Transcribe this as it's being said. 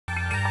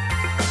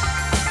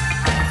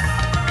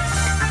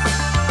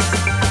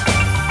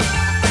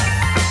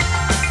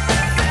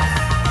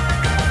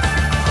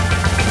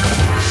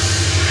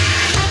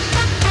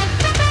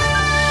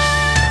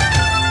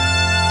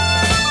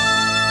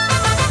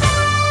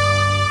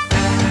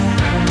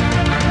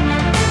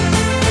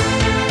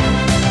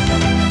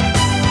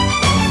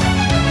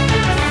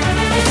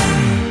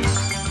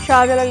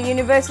Shahjalal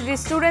University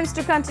students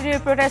to continue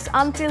protest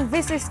until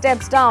VC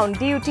steps down.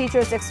 DU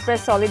teachers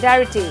express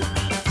solidarity.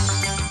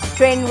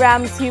 Train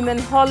rams human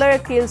hauler,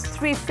 kills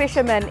 3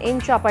 fishermen in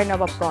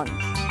Chapai-Nawabganj.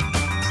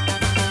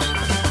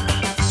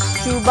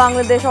 2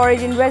 Bangladesh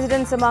origin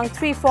residents among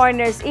 3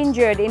 foreigners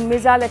injured in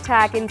missile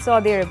attack in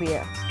Saudi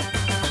Arabia.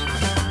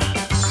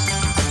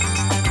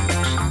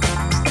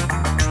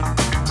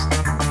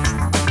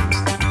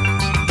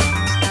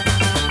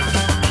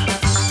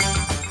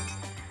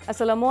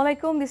 Assalamu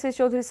alaikum, this is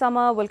Chaudhry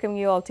Sama welcoming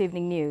you all to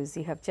Evening News.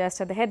 You have just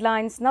had the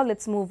headlines, now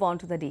let's move on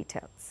to the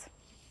details.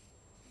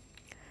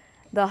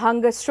 The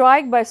hunger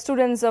strike by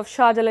students of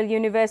Shahjalal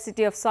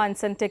University of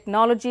Science and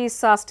Technology,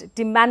 SUST,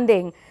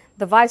 demanding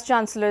the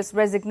Vice-Chancellor's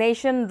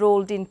resignation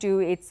rolled into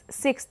its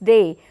 6th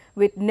day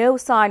with no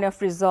sign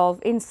of resolve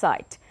in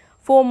sight.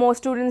 4 more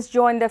students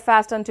joined the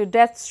fast unto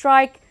death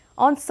strike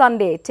on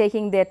Sunday,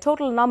 taking their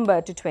total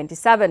number to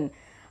 27.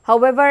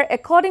 However,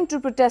 according to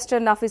protester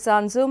Nafisa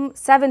Anzum,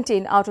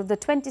 17 out of the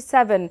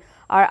 27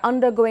 are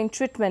undergoing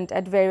treatment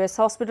at various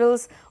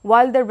hospitals,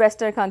 while the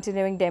rest are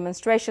continuing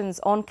demonstrations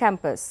on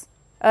campus.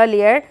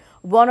 Earlier,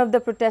 one of the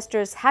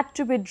protesters had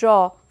to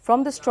withdraw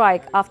from the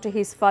strike after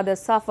his father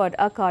suffered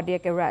a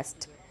cardiac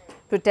arrest.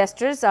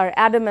 Protesters are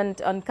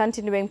adamant on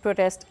continuing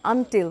protest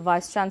until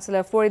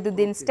Vice-Chancellor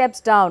Fariduddin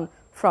steps down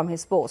from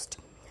his post.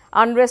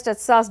 Unrest at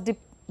SUST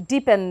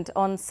deepened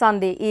on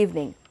Sunday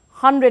evening,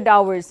 100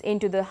 hours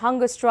into the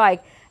hunger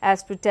strike,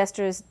 as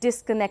protesters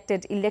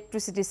disconnected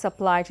electricity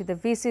supply to the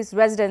VC's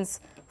residence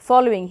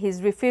following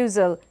his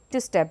refusal to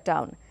step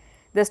down.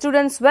 The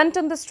students went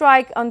on the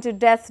strike unto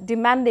death,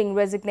 demanding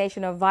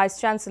resignation of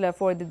Vice-Chancellor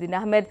Fariduddin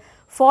Ahmed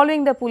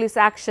following the police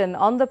action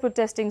on the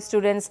protesting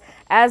students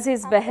as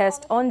his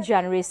behest on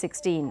January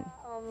 16.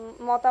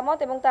 মতামত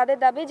এবং তাদের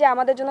দাবি যে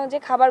আমাদের জন্য যে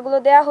খাবারগুলো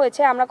দেয়া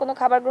হয়েছে আমরা কোনো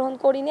খাবার গ্রহণ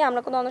করিনি,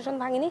 আমরা কোনো অনশন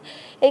ভাঙিনি,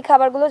 এই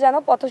খাবারগুলো যেন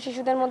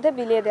পথশিশুদের মধ্যে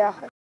বিলিয়ে দেয়া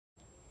হয়।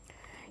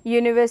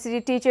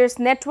 University Teachers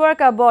Network,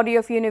 a body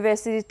of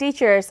university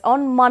teachers, on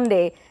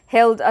Monday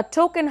held a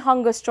token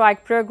hunger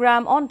strike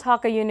program on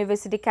Dhaka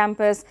University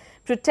campus,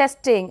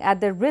 protesting at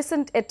the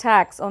recent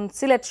attacks on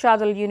Sylhet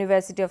Shahjalal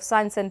University of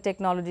Science and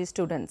Technology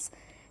students.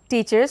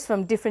 Teachers from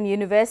different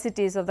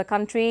universities of the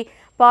country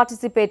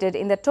participated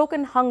in the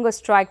token hunger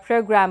strike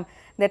program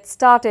that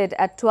started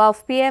at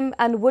 12 p.m.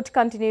 and would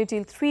continue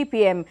till 3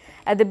 p.m.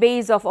 at the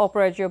base of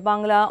Operator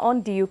Bangla on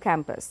DU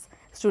campus.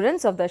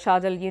 Students of the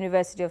Shahjalal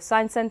University of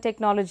Science and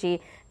Technology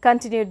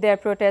continued their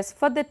protest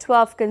for the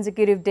 12th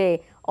consecutive day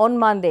on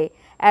Monday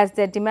as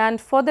their demand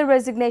for the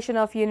resignation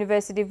of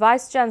University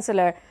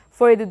Vice-Chancellor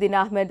Fariduddin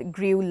Ahmed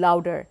grew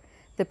louder.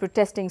 The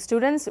protesting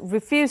students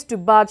refused to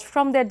budge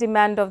from their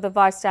demand of the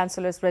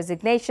Vice-Chancellor's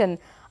resignation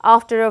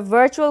after a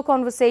virtual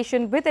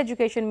conversation with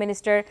Education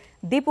Minister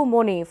Deepu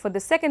Moni for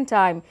the second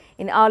time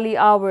in early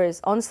hours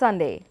on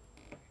Sunday.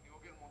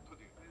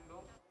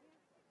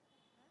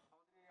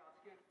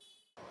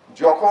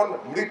 যখন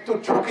মৃত্যুর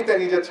ঝুঁকিতে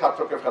নিজের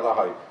ছাত্রকে ফেলা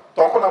হয়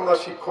তখন আমরা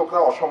শিক্ষকরা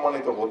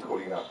অসম্মানিত বোধ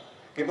করি না,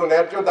 কিন্তু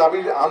ন্যায্য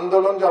দাবির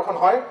আন্দোলন যখন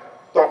হয়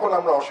তখন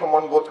আমরা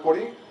অসম্মান বোধ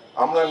করি।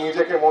 আমরা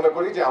নিজেকে মনে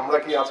করি যে আমরা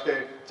কি আজকে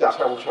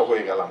চাষাভুষা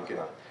হয়ে গেলাম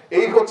কিনা।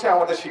 এই হচ্ছে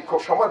আমাদের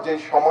শিক্ষক সমাজ, যে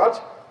সমাজ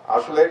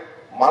আসলে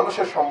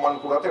মানুষের সম্মান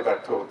করাতে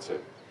ব্যর্থ হচ্ছে।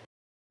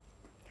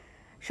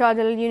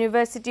 Shahjalal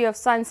University of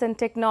Science and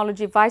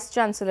Technology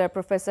Vice-Chancellor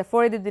Professor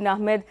Fariduddin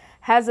Ahmed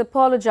has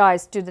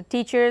apologized to the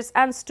teachers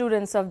and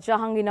students of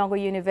Jahangirnagar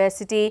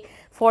University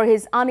for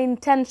his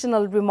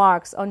unintentional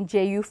remarks on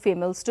JU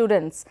female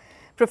students.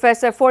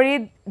 Professor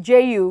Farid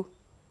JU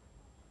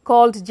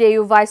called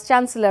JU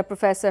Vice-Chancellor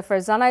Professor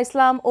Farzana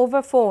Islam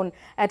over phone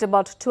at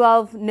about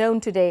 12 noon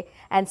today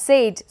and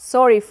said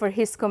sorry for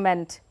his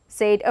comment,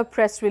 said a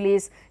press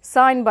release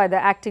signed by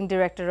the acting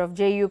director of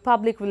JU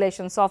Public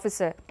Relations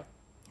Officer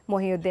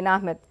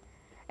Mohammad.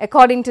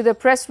 According to the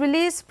press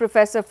release,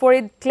 Professor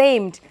Farid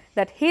claimed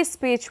that his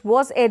speech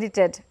was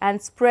edited and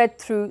spread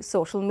through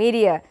social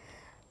media.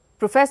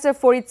 Professor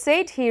Farid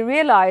said he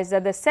realized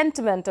that the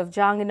sentiment of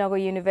Jahangirnagar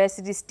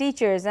University's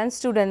teachers and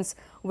students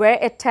were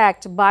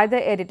attacked by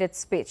the edited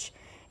speech.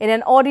 In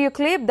an audio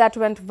clip that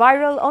went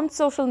viral on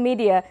social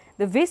media,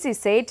 the VC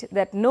said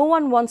that no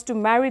one wants to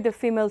marry the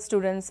female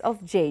students of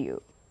JU.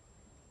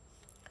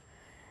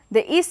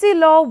 The EC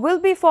law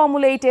will be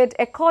formulated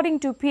according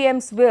to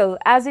PM's will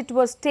as it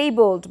was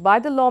tabled by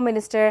the Law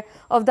Minister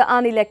of the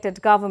unelected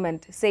government,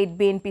 said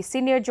BNP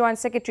Senior Joint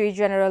Secretary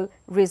General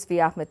Rizvi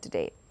Ahmed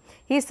today.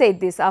 He said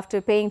this after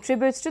paying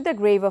tributes to the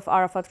grave of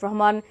Arafat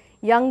Rahman,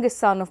 youngest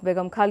son of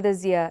Begum Khaleda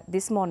Zia,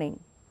 this morning.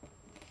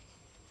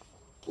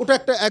 ওটা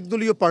একটা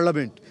একদলীয়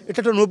parliament, এটা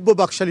একটা 90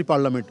 বাকশালী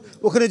parliament.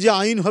 ওখানে যে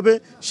আইন হবে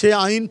সে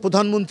আইন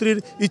প্রধানমন্ত্রীর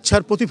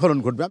ইচ্ছার প্রতিফলন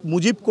করবে।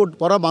 মুজিব কোড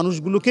পড়া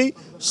মানুষগুলোকেই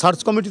সার্চ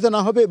কমিটিতে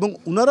না হবে এবং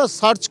ওনারা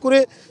সার্চ করে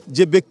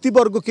যে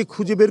ব্যক্তিবর্গকে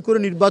খুঁজে বের করে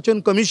নির্বাচন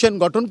কমিশন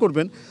গঠন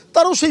করবেন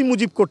তারাও সেই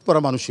মুজিব কোড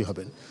পড়া মানুষই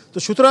হবেন। তো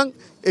সুতরাং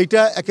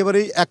এইটা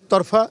একেবারেই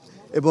একতরফা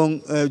এবং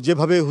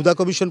যেভাবে হুদা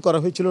কমিশন করা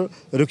হয়েছিল,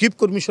 রকিব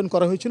কমিশন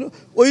করা হয়েছিল,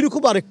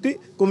 ওইরকম আরেকটি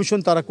কমিশন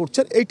তারা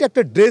করছেন। এইটা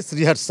একটা ড্রেস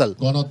রিহার্সাল।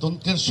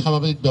 গণতন্ত্রের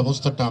স্বাভাবিক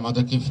ব্যবস্থাটা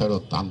আমাদেরকে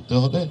ফেরত আনতে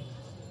হবে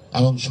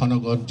এবং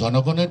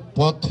জনগণের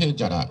পথে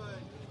যারা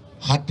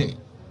হাঁটে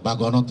বা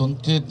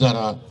গণতন্ত্রের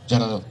দ্বারা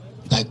যারা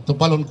দায়িত্ব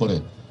পালন করে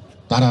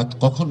তারা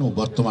কখনো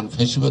বর্তমান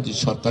ফ্যাসিবাদী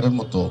সরকারের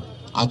মতো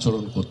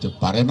আচরণ করতে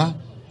পারে না,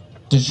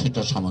 তো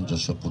সেটা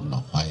সামঞ্জস্যপূর্ণ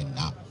হয়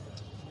না।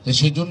 তো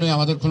সেই জন্যই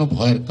আমাদের কোনো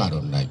ভয়ের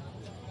কারণ নাই।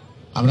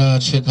 আমরা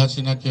শেখ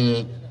হাসিনাকে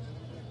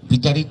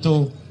বিতাড়িত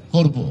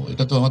করব,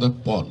 এটা তো আমাদের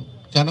পণ।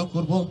 কেন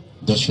করব?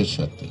 দেশের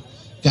স্বার্থে।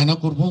 কেন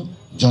করব?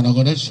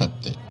 জনগণের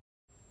স্বার্থে।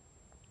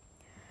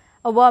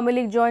 Awami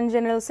League Joint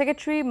General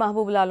Secretary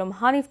Mahbubul Alam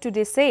Hanif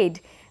today said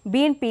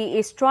BNP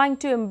is trying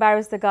to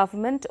embarrass the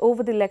government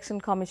over the Election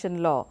Commission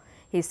law.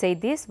 He said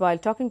this while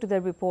talking to the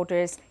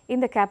reporters in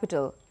the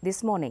capital this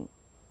morning.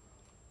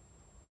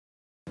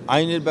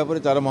 আইনের ব্যাপারে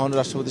তারা মহান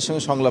রাষ্ট্রপতির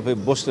সঙ্গে সংলাপে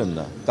বসলেন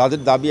না। তাদের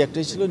দাবি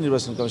একটাই ছিল,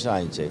 নির্বাচন কমিশন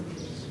আইন চাই।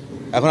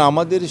 এখন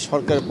আমাদের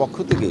সরকারের পক্ষ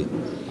থেকে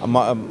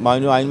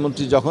মাননীয়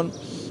আইনমন্ত্রী যখন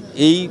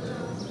এই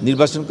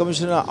নির্বাচন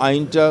কমিশনের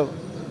আইনটা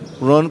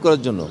প্রণয়ন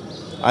করার জন্য,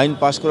 আইন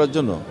পাশ করার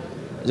জন্য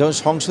যখন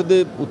সংসদে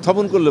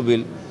উত্থাপন করলো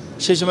বিল,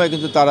 সেই সময়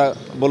কিন্তু তারা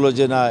বলল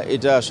যে না,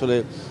 এটা আসলে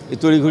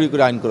তড়িঘড়ি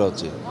করে আইন করা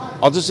হচ্ছে।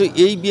 অথচ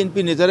এই বিএনপি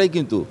নেতারাই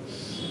কিন্তু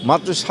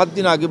মাত্র 7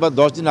 দিন আগে বা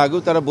 10 দিন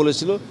আগেও তারা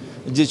বলেছিল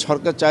যে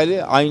সরকার চাইলে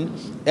আইন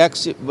এক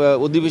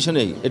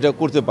অধিবেশনেই এটা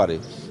করতে পারে।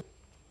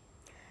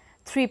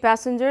 3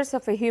 passengers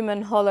of a human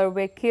hauler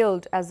were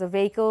killed as the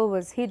vehicle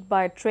was hit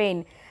by a train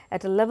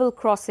at a level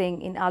crossing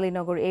in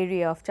Alinagar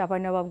area of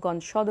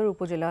Chapainawabganj Shodor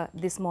Upazila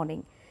this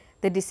morning.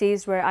 The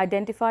deceased were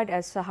identified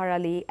as Sahar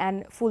Ali and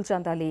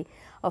Fulchand Ali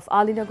of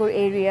Alinagar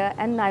area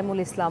and Naimul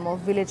Islam of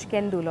village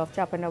Kendul of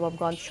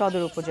Chapainawabganj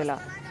Shodor Upazila,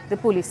 the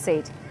police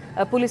said.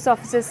 A police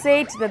officer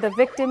said that the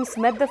victims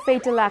met the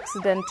fatal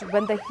accident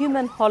when the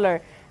human hauler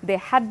they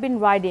had been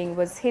riding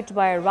was hit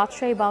by a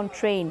Rajshahi-bound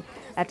train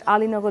at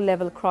Alinagar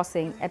level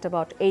crossing at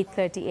about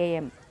 8:30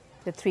 a.m.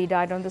 The 3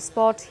 died on the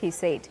spot, he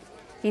said.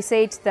 He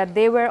said that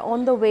they were on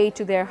the way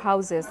to their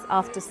houses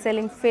after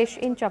selling fish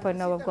in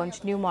Chapainawabganj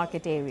New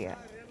Market area.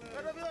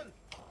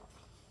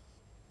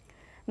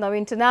 Now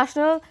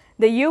international,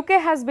 the UK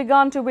has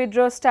begun to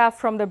withdraw staff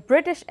from the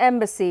British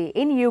embassy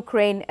in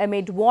Ukraine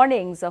amid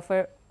warnings of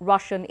a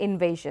Russian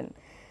invasion.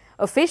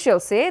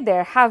 Officials say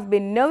there have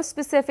been no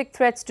specific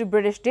threats to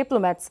British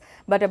diplomats,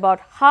 but about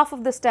half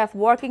of the staff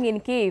working in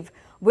Kyiv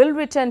will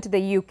return to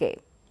the UK.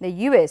 The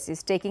US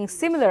is taking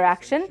similar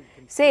action,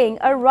 saying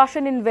a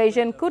Russian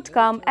invasion could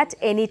come at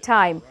any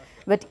time,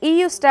 but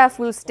EU staff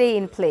will stay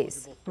in place.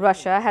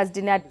 Russia has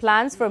denied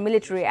plans for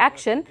military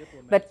action,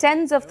 but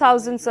tens of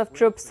thousands of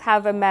troops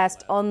have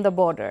amassed on the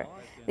border.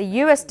 The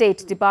US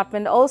State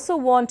Department also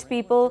warned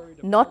people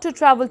not to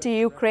travel to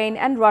Ukraine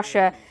and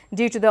Russia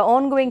due to the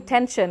ongoing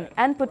tension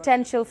and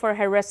potential for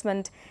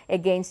harassment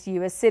against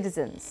US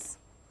citizens.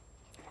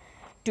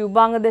 2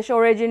 Bangladesh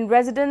origin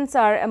residents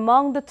are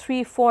among the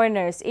 3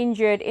 foreigners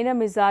injured in a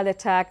missile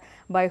attack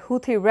by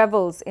Houthi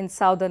rebels in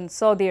southern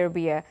Saudi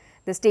Arabia,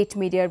 the state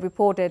media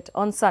reported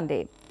on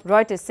Sunday.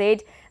 Reuters said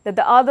that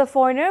the other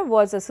foreigner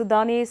was a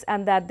Sudanese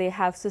and that they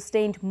have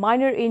sustained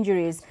minor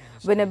injuries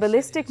when a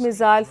ballistic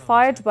missile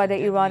fired by the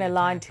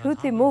Iran-aligned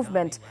Houthi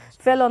movement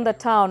fell on the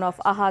town of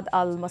Ahad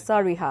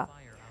al-Masariha.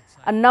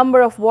 A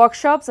number of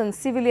workshops and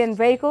civilian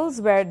vehicles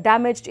were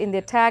damaged in the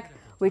attack,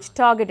 which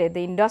targeted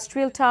the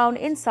industrial town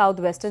in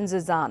southwestern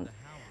Zizan.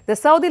 The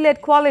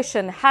Saudi-led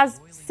coalition has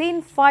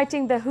seen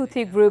fighting the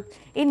Houthi group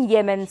in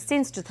Yemen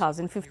since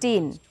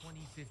 2015.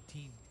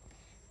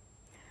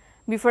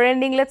 Before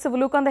ending, let's have a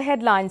look on the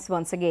headlines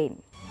once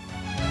again.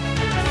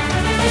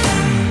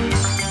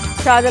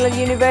 Shahjalal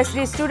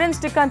University students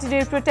to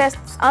continue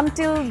protests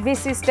until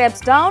VC steps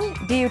down.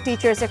 DU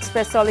teachers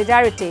express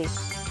solidarity.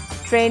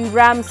 Train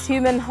rams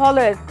human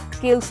hauler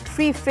kills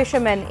 3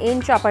 fishermen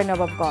in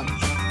Chapainawabganj.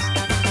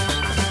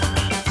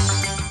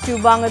 2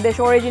 Bangladesh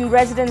origin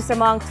residents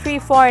among 3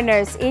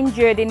 foreigners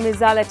injured in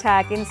missile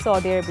attack in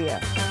Saudi Arabia.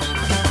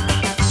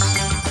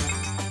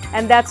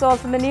 And that's all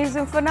from the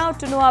newsroom for now.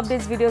 To know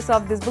updates, videos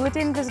of this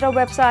bulletin, visit our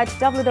website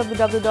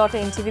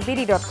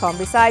www.ntvbd.com.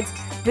 Besides,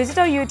 visit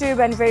our YouTube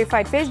and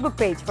verified Facebook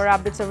page for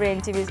updates of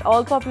NTV's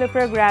all popular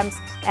programs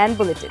and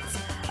bulletins.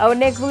 Our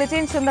next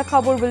bulletin, Shunda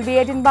Khabur, will be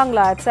aired in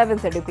Bangla at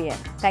 7:30 p.m.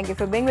 Thank you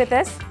for being with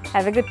us.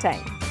 Have a good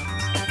time.